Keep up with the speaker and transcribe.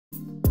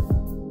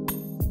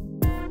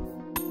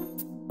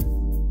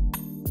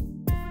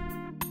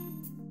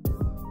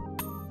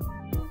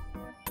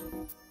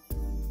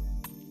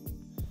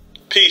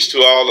Peace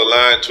to all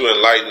aligned to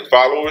enlightened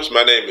followers.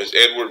 My name is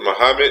Edward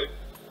Muhammad,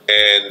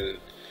 and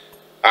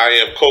I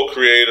am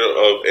co-creator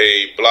of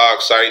a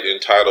blog site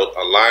entitled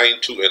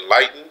Aligned to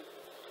Enlighten.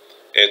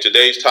 And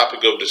today's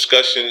topic of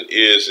discussion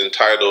is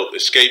entitled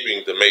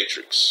Escaping the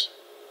Matrix.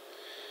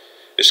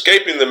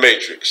 Escaping the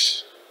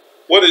Matrix.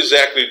 What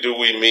exactly do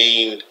we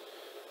mean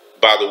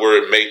by the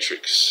word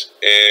matrix?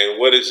 And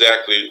what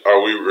exactly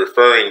are we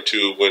referring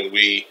to when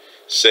we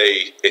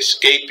say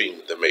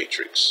escaping the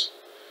matrix?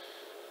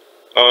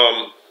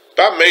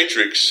 By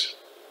matrix,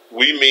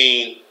 we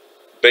mean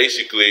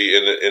basically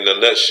in a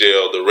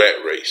nutshell the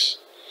rat race.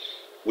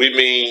 We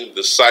mean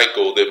the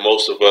cycle that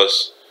most of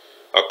us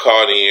are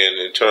caught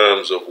in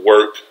terms of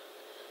work,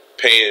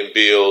 paying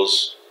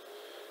bills,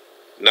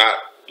 not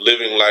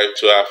living life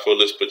to our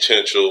fullest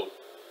potential,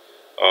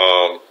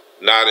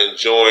 not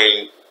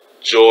enjoying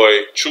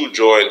joy, true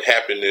joy and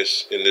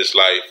happiness in this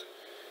life,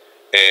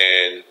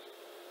 and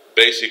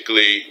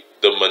basically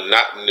the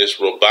monotonous,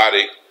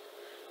 robotic,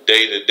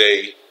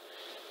 day-to-day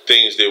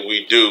things that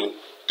we do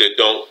that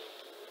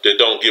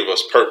don't give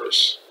us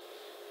purpose.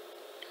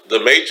 The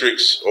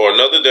matrix, or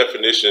another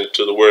definition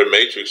to the word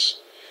matrix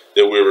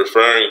that we're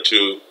referring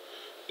to,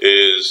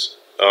 is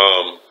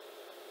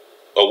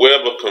a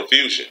web of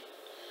confusion.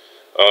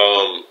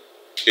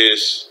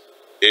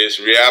 It's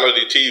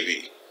reality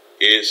TV,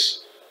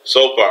 it's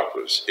soap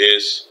operas,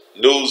 it's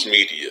news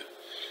media.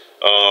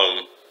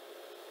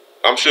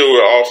 I'm sure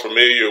we're all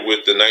familiar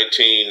with the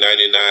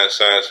 1999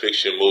 science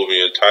fiction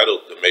movie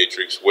entitled The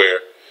Matrix, where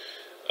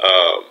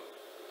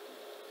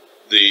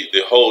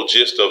the whole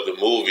gist of the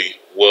movie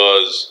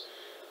was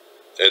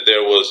that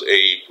there was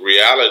a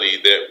reality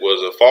that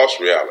was a false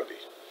reality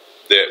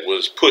that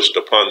was pushed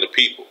upon the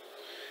people.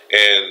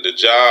 And the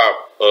job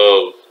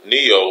of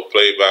Neo,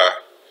 played by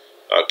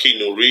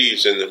Keanu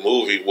Reeves in the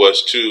movie,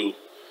 was to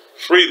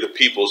free the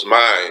people's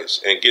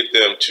minds and get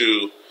them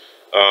to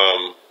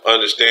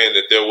understand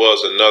that there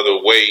was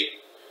another way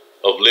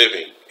of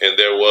living and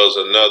there was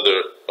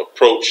another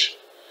approach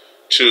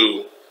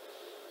to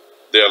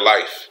their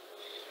life.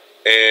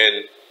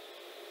 And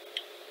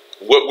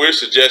what we're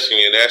suggesting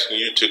and asking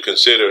you to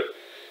consider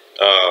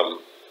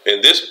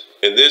in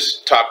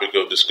this topic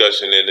of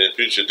discussion and in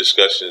future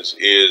discussions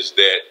is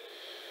that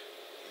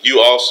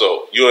you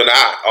and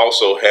I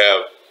also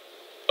have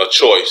a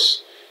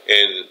choice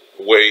in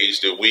ways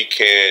that we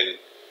can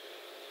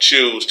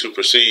choose to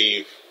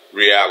perceive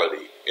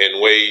reality,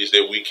 in ways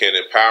that we can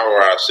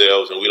empower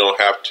ourselves, and we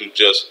don't have to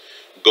just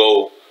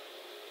go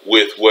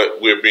with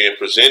what we're being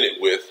presented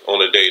with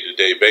on a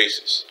day-to-day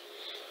basis.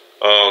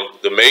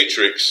 The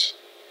Matrix,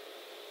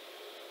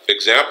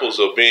 examples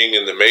of being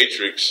in the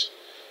Matrix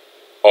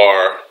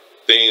are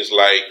things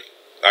like,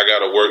 I got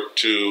to work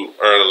to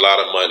earn a lot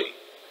of money.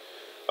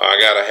 I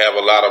got to have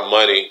a lot of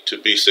money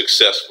to be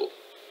successful.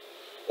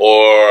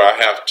 Or I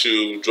have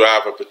to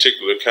drive a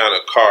particular kind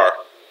of car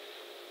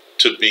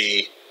to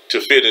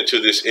fit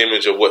into this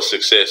image of what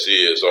success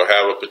is, or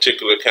have a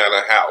particular kind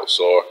of house,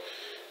 or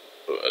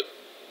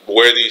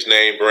wear these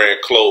name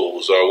brand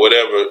clothes, or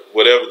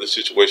whatever the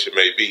situation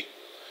may be.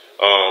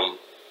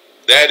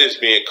 That is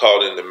being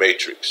caught in the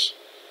matrix.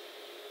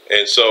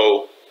 And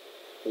so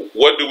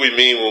what do we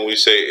mean when we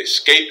say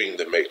escaping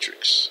the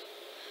matrix?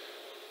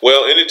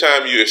 Well,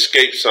 anytime you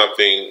escape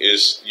something,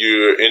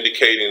 you're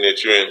indicating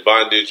that you're in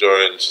bondage or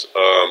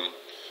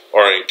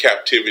in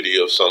captivity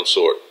of some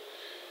sort.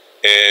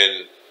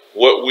 And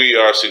what we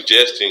are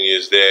suggesting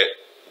is that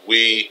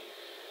we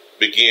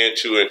begin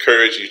to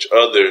encourage each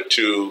other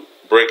to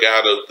break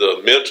out of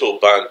the mental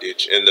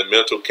bondage and the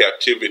mental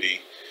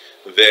captivity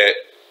that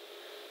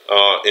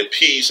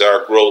impedes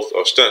our growth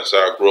or stunts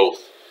our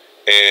growth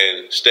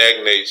and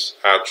stagnates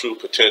our true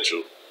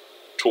potential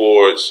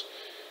towards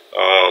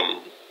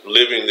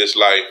living this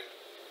life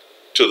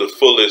to the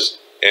fullest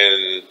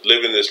and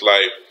living this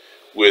life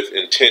with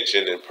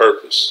intention and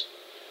purpose.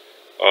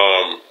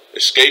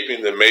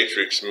 Escaping the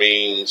matrix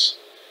means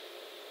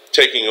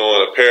taking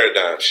on a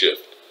paradigm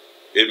shift.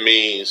 It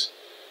means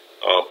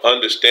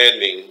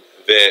understanding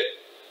that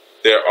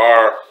there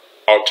are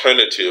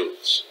alternative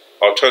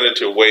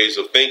ways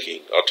of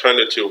thinking,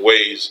 alternative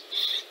ways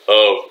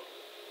of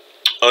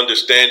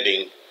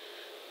understanding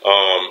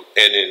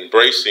and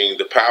embracing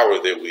the power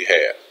that we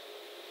have.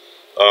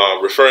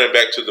 Referring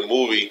back to the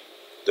movie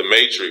The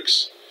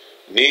Matrix,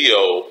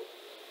 Neo,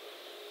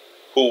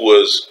 who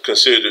was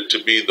considered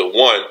to be the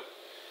one,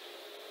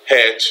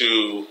 had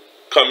to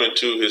come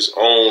into his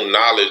own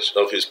knowledge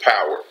of his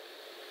power.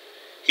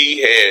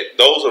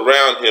 Those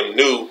around him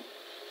knew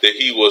that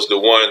he was the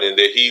one and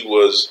that he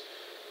was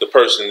the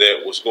person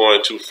that was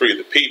going to free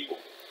the people.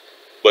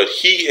 But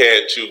he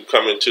had to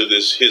come into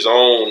his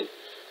own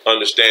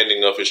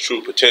understanding of his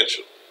true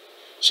potential.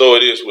 So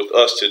it is with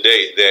us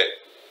today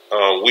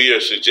that we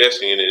are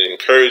suggesting and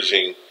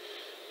encouraging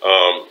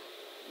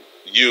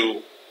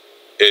you,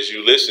 as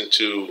you listen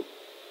to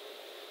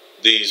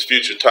these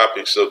future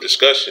topics of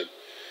discussion,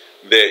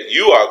 that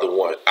you are the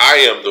one. I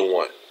am the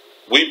one.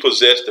 We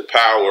possess the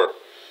power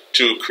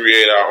to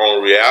create our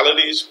own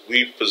realities.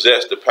 We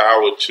possess the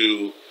power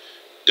to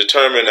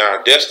determine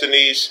our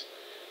destinies.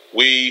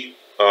 We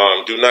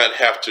do not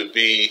have to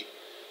be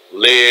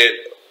led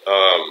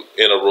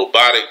in a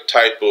robotic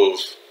type of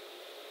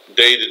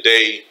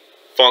day-to-day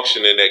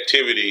function and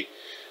activity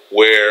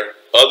where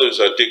others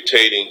are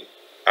dictating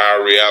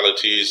our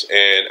realities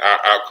and our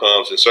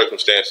outcomes and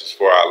circumstances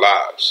for our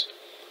lives.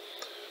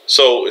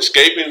 So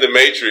escaping the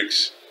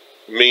matrix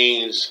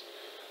means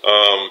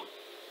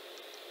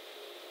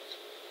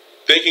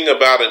thinking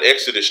about an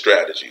exodus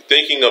strategy,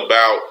 thinking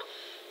about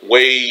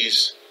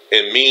ways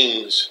and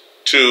means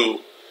to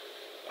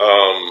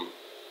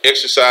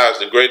exercise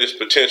the greatest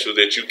potential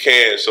that you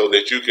can so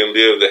that you can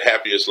live the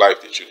happiest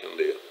life that you can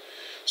live,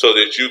 so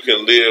that you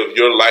can live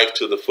your life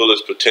to the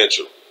fullest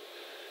potential,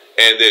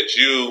 and that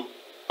you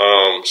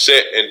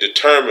set and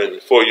determine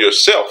for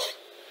yourself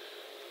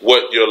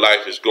what your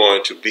life is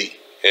going to be.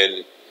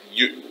 And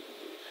you,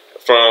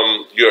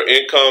 from your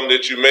income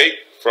that you make,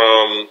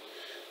 from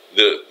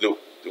the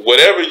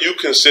whatever you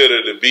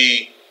consider to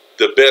be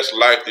the best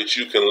life that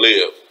you can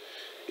live,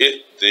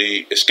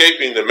 the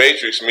escaping the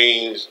matrix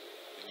means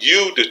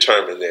you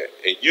determine that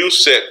and you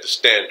set the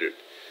standard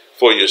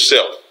for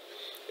yourself.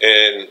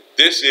 And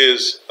this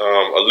is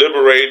a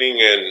liberating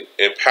and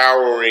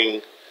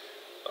empowering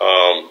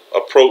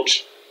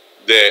approach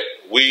that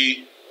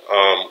we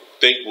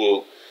think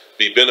will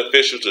be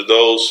beneficial to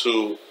those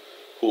who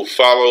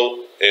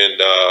follow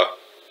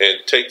and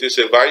take this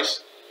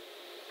advice.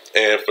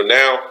 And for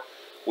now,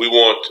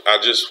 I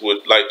just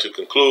would like to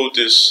conclude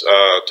this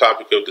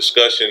topic of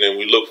discussion, and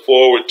we look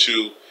forward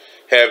to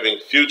having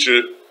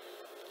future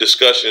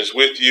discussions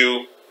with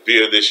you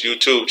via this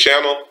YouTube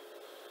channel.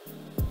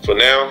 For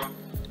now,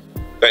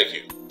 thank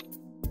you.